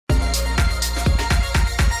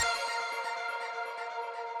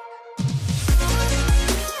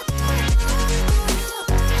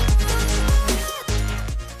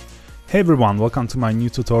Hey everyone, welcome to my new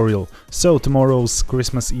tutorial. So tomorrow's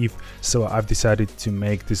Christmas Eve, so I've decided to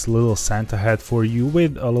make this little Santa hat for you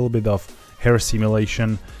with a little bit of hair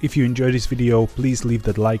simulation. If you enjoyed this video, please leave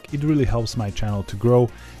that like, it really helps my channel to grow.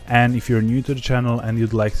 And if you're new to the channel and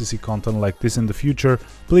you'd like to see content like this in the future,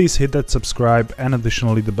 please hit that subscribe and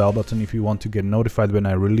additionally the bell button if you want to get notified when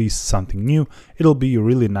I release something new. It'll be a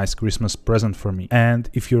really nice Christmas present for me. And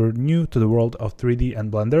if you're new to the world of 3D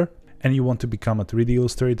and Blender, and you want to become a 3D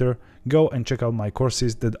illustrator, go and check out my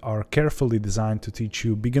courses that are carefully designed to teach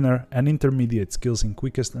you beginner and intermediate skills in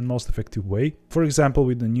quickest and most effective way. For example,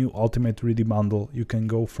 with the new Ultimate 3D bundle, you can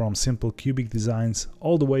go from simple cubic designs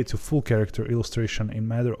all the way to full character illustration in a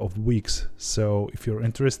matter of weeks. So if you're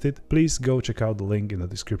interested, please go check out the link in the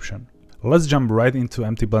description. Let's jump right into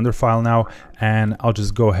empty Blender file now, and I'll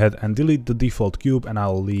just go ahead and delete the default cube and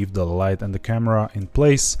I'll leave the light and the camera in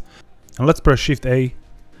place. And let's press Shift A.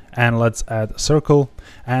 And let's add a circle,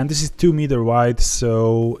 and this is 2 meters wide,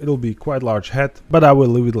 so it'll be quite large head, but I will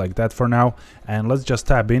leave it like that for now. And let's just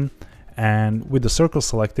tab in, and with the circle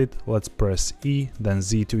selected, let's press E then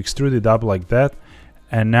Z to extrude it up like that.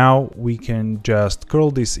 And now we can just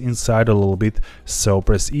curl this inside a little bit, so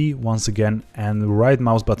press E once again and right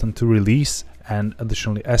mouse button to release, and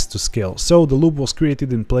additionally S to scale. So the loop was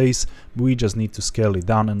created in place, we just need to scale it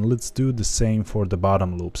down, and let's do the same for the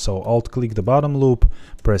bottom loop. So alt click the bottom loop,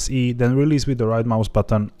 press E, then release with the right mouse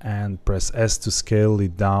button and press S to scale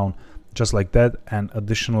it down just like that. And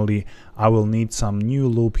additionally I will need some new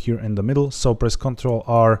loop here in the middle, so press Ctrl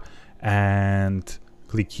R and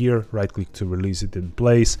click here, right click to release it in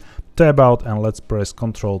place, tab out, and let's press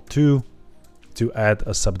Ctrl 2 to add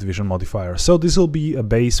a subdivision modifier. So this will be a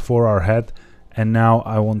base for our head. And now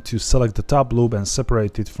I want to select the top loop and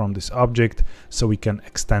separate it from this object so we can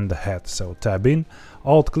extend the head. So tab in,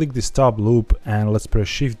 alt click this top loop, and let's press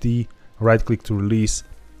Shift D, right click to release,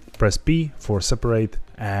 press P for separate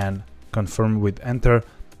and confirm with enter.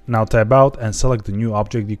 Now tab out and select the new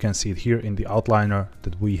object. You can see it here in the outliner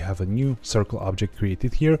that we have a new circle object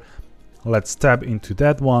created here. Let's tab into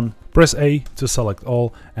that one, press A to select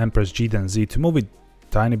all, and press G then Z to move it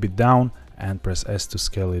tiny bit down, and press S to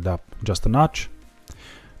scale it up just a notch.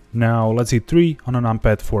 Now let's hit 3 on a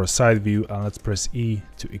numpad for a side view, and let's press E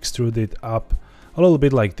to extrude it up a little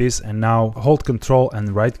bit like this. And now hold Ctrl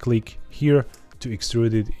and right click here to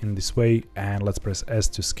extrude it in this way, and let's press S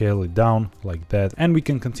to scale it down like that. And we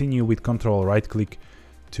can continue with Ctrl right click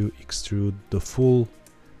to extrude the full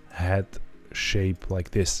head shape like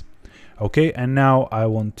this. Okay, and now I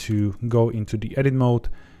want to go into the edit mode,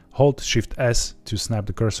 hold Shift S to snap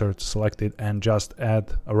the cursor to select it, and just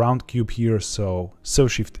add a round cube here. So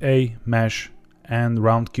Shift A, mesh, and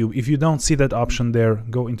round cube. If you don't see that option there,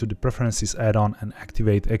 go into the preferences add-on and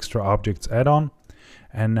activate extra objects add-on.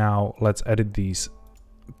 And now let's edit these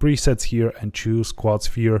presets here and choose quad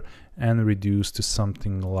sphere and reduce to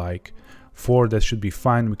something like 4. That should be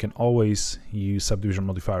fine. We can always use subdivision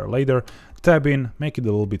modifier later. Tab in, make it a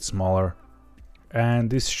little bit smaller, and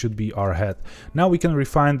this should be our head. Now we can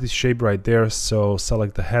refine this shape right there, so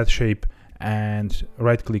select the head shape and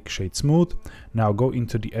right click shade smooth. Now go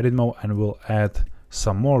into the edit mode and we'll add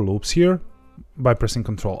some more loops here by pressing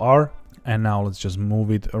Ctrl R. And now let's just move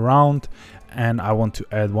it around, and I want to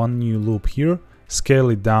add one new loop here, scale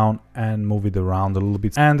it down and move it around a little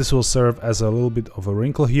bit, and this will serve as a little bit of a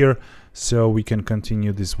wrinkle here, so we can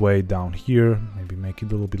continue this way down here, maybe make it a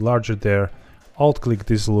little bit larger there. Alt click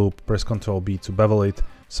this loop, press Ctrl B to bevel it,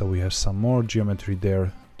 so we have some more geometry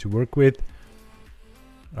there to work with.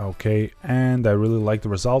 Okay, and I really like the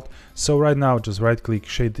result. So right now just right click,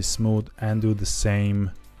 shade this smooth, and do the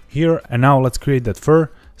same here. And now let's create that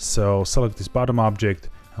fur. So select this bottom object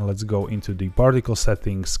and let's go into the particle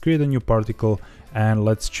settings, create a new particle, and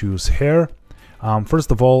let's choose hair.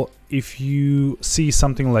 First of all, if you see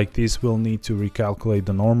something like this, we'll need to recalculate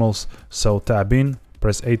the normals. So tab in,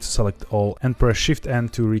 press A to select all, and press Shift N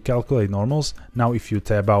to recalculate normals. Now if you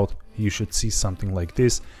tab out, you should see something like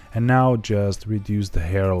this. And now just reduce the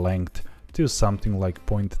hair length to something like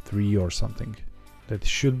 0.3 or something. That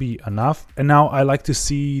should be enough. And now I like to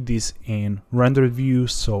see this in rendered view,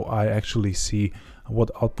 so I actually see what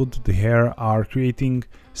output the hair are creating.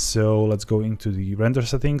 So let's go into the render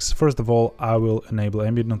settings. First of all, I will enable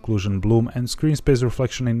ambient occlusion, bloom, and screen space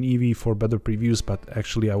reflection in Eevee for better previews, but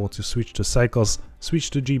actually I want to switch to cycles,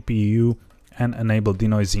 switch to GPU, and enable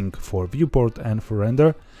denoising for viewport and for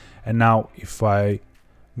render. And now if I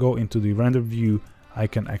go into the render view, I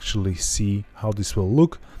can actually see how this will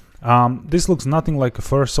look. This looks nothing like a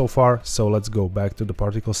fur so far, so let's go back to the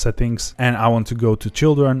particle settings, and I want to go to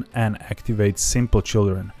children and activate simple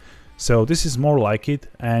children. So this is more like it,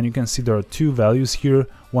 and you can see there are two values here.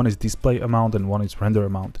 One is display amount and one is render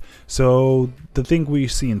amount. So the thing we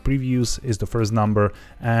see in previews is the first number,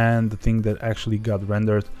 and the thing that actually got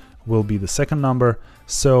rendered will be the second number.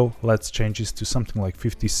 So let's change this to something like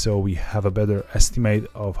 50 so we have a better estimate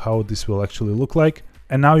of how this will actually look like.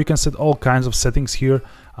 And now you can set all kinds of settings here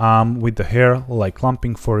with the hair, like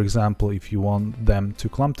clumping, for example, if you want them to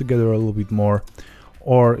clump together a little bit more,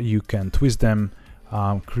 or you can twist them,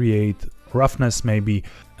 create roughness maybe.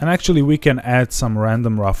 And actually we can add some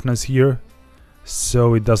random roughness here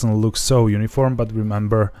so it doesn't look so uniform, but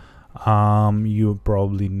remember you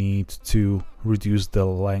probably need to reduce the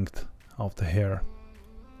length of the hair.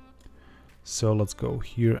 So let's go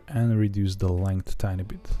here and reduce the length a tiny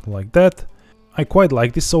bit like that. I quite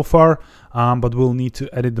like this so far, but we'll need to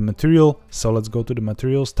edit the material. So let's go to the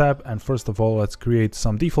materials tab, and first of all let's create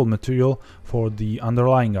some default material for the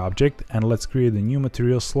underlying object, and let's create a new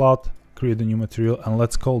material slot, create a new material, and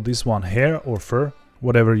let's call this one hair or fur,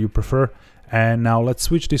 whatever you prefer. And now let's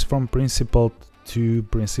switch this from principled to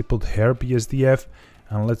principled hair BSDF,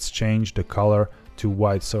 and let's change the color to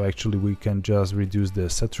white, so actually we can just reduce the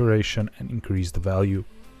saturation and increase the value.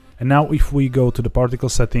 And now if we go to the particle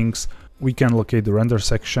settings, we can locate the render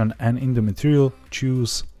section, and in the material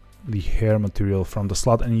choose the hair material from the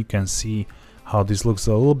slot, and you can see how this looks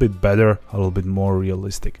a little bit better, a little bit more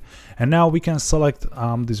realistic. And now we can select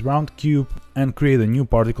this round cube and create a new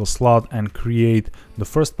particle slot and create the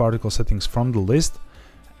first particle settings from the list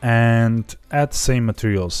and add same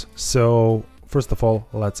materials. So first of all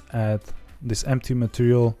let's add this empty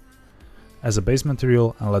material as a base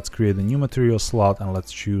material, and let's create a new material slot and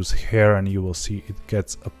let's choose hair, and you will see it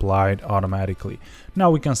gets applied automatically. Now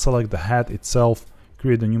we can select the hat itself,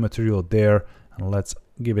 create a new material there, and let's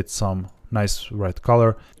give it some nice red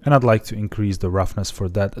color, and I'd like to increase the roughness for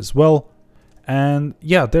that as well. And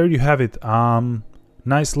yeah, there you have it.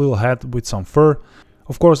 Nice little hat with some fur.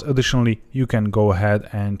 Of course, additionally you can go ahead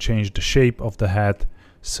and change the shape of the hat,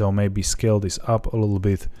 so maybe scale this up a little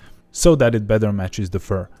bit so that it better matches the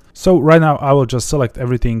fur. So right now I will just select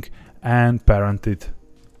everything and parent it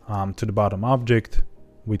to the bottom object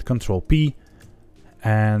with Ctrl P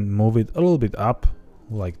and move it a little bit up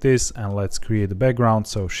like this, and let's create a background.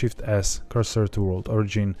 So Shift S, cursor to world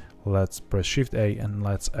origin, let's press Shift A and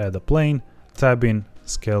let's add a plane, tab in,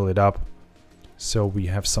 scale it up so we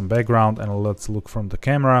have some background, and let's look from the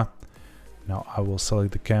camera. Now I will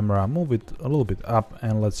select the camera, move it a little bit up,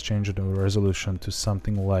 and let's change the resolution to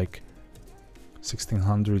something like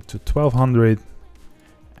 1600 to 1200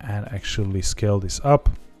 and actually scale this up,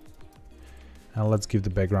 and let's give the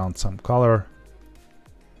background some color,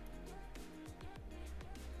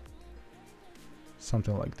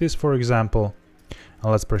 something like this for example.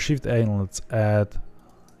 And let's press Shift A and let's add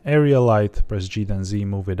area light, press G then Z,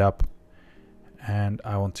 move it up, and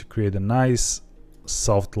I want to create a nice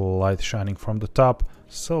soft light shining from the top,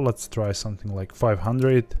 so let's try something like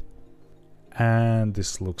 500, and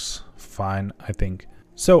this looks fine I think.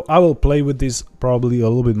 So I will play with this probably a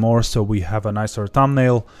little bit more so we have a nicer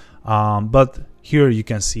thumbnail, but here you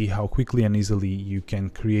can see how quickly and easily you can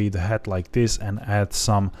create a hat like this and add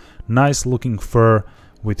some nice looking fur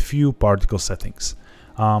with few particle settings.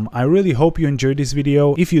 I really hope you enjoyed this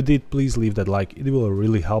video. If you did, please leave that like, it will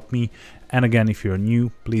really help me. And again, if you're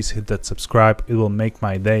new, please hit that subscribe, it will make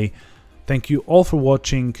my day. Thank you all for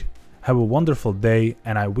watching, have a wonderful day,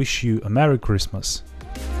 and I wish you a Merry Christmas.